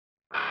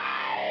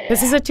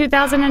This is a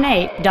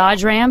 2008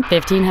 Dodge Ram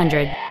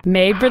 1500,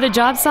 made for the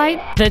job site,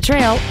 the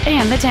trail,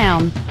 and the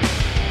town.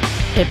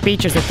 It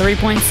features a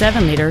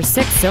 3.7-liter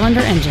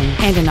six-cylinder engine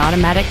and an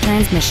automatic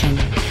transmission.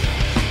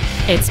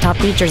 Its top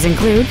features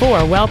include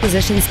 4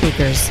 well-positioned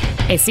speakers,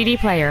 a CD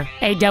player,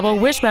 a double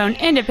wishbone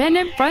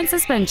independent front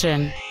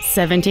suspension,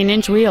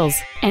 17-inch wheels,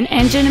 an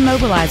engine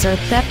immobilizer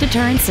theft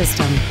deterrent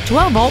system,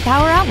 12-volt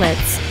power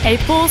outlets, a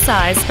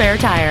full-size spare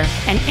tire,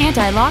 an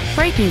anti-lock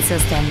braking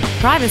system,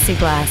 privacy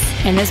glass,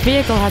 and this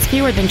vehicle has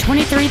fewer than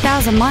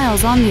 23,000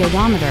 miles on the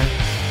odometer.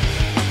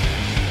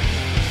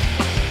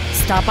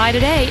 Stop by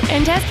today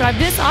and test drive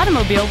this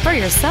automobile for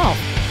yourself.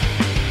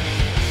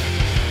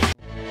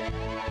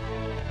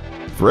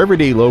 For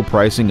everyday low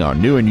pricing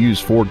on new and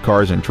used Ford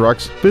cars and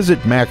trucks,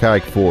 visit Mac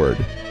Haik Ford.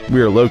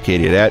 We are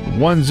located at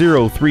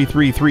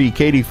 10333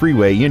 Katy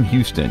Freeway in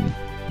Houston.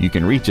 You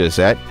can reach us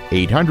at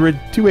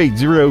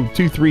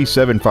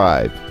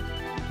 800-280-2375.